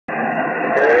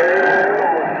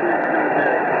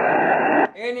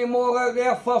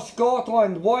there for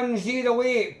Scotland,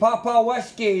 108 Papa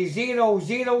Whiskey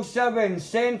 007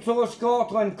 Central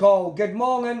Scotland call. Good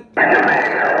morning. 14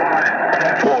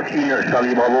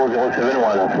 Charlie Bravo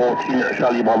 071. 14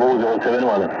 Charlie Bravo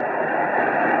 071.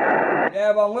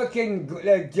 Yeah, we're looking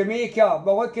Jamaica,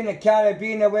 we're looking at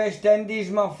Caribbean, the West Indies,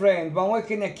 my friend. We're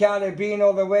looking at Caribbean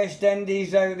or the West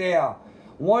Indies out there.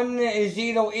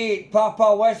 108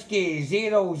 Papa Whiskey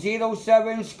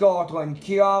 007 Scotland,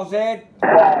 QRZ.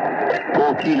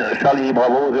 14 Charlie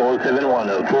Bravo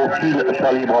 071. 14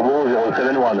 Charlie Bravo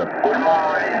 071. Good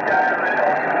morning,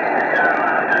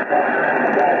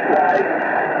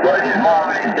 Good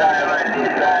morning,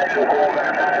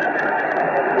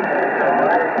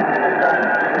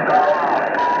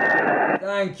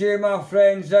 Thank you, my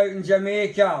friends out in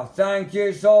Jamaica. Thank you.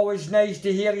 It's always nice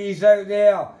to hear yous out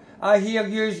there. I hear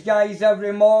yous guys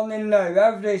every morning now,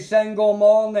 every single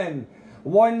morning.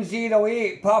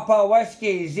 108 Papa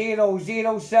Whiskey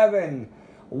 007.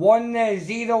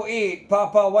 108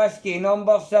 Papa Whiskey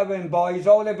number 7, boys.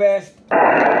 All the best.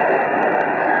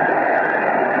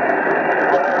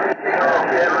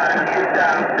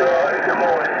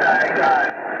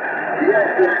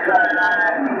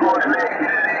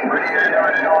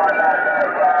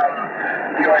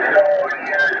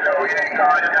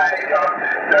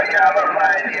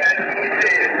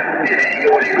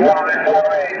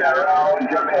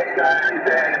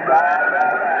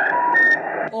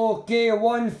 Okay,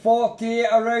 148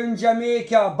 around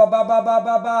Jamaica. Bye.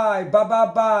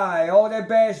 Bye. All the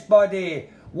best, buddy.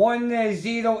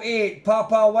 108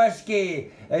 Papa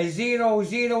Whiskey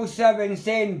 007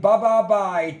 saying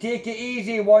bye. Take it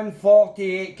easy,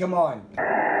 148. Come on.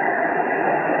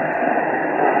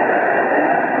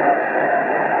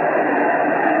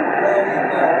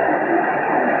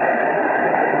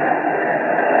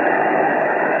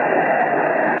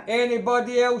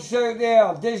 Anybody else out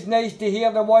there? Just nice to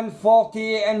hear the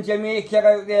 148 in Jamaica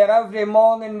out there. Every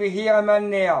morning we hear them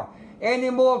in there. Any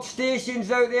more stations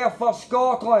out there for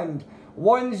Scotland?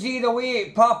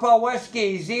 108 Papa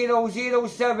Whiskey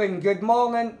 007. Good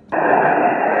morning.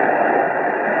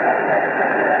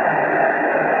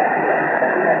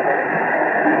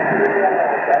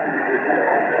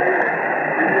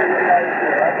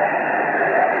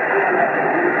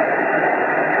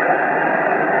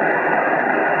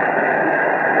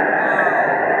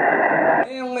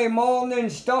 Early morning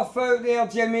stuff out there,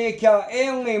 Jamaica.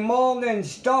 Early morning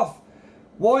stuff.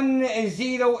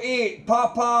 108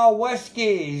 Papa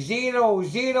Whiskey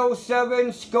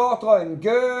 007 Scotland.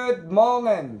 Good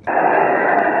morning.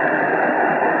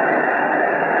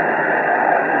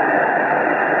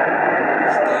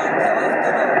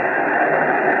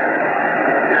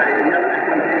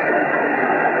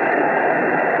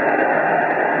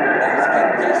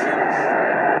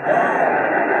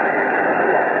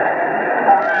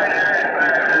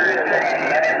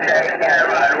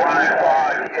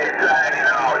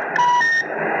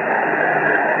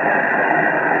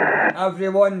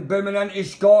 Everyone booming into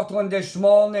Scotland this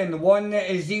morning.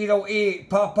 108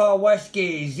 Papa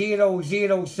Whiskey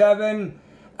 007.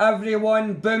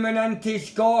 Everyone booming into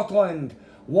Scotland.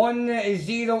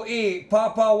 108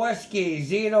 Papa Whiskey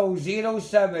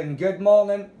 007. Good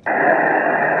morning.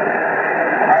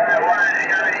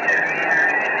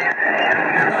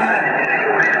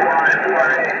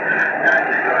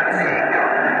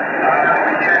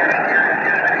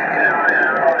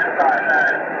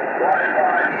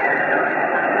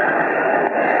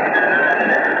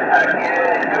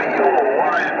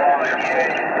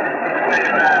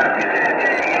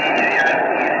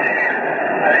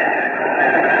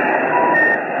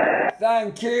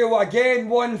 Thank you again,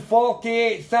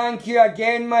 148. Thank you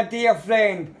again, my dear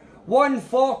friend.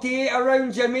 148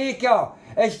 around Jamaica.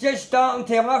 It's just starting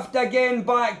to lift again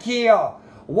back here.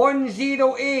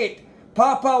 108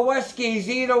 Papa Whiskey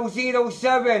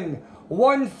 007.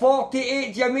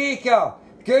 148 Jamaica.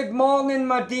 Good morning,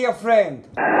 my dear friend.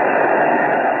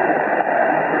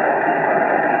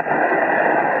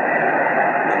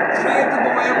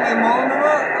 Incredible early morning,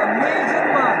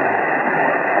 amazing man.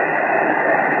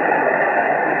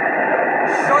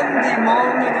 Sunday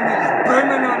morning and it's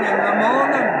booming on in the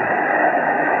morning.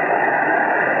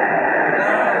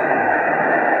 Wow.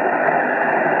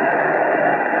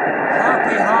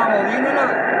 Happy Halloween,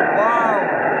 innit? Wow.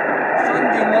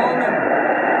 Sunday morning.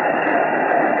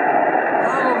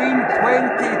 Halloween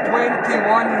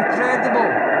 2021, incredible.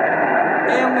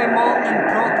 Early morning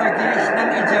propagation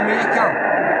into Jamaica.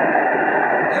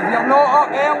 If you're not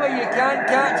up early, you can't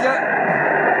catch it.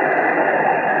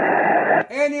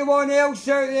 Anyone else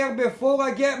out there before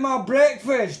I get my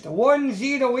breakfast?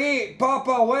 108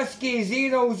 Papa Whiskey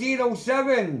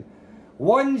 007.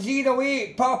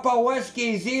 108 Papa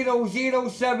Whiskey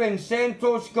 007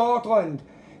 Central Scotland.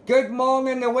 Good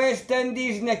morning the West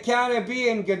Indies and the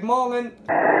Caribbean. Good morning.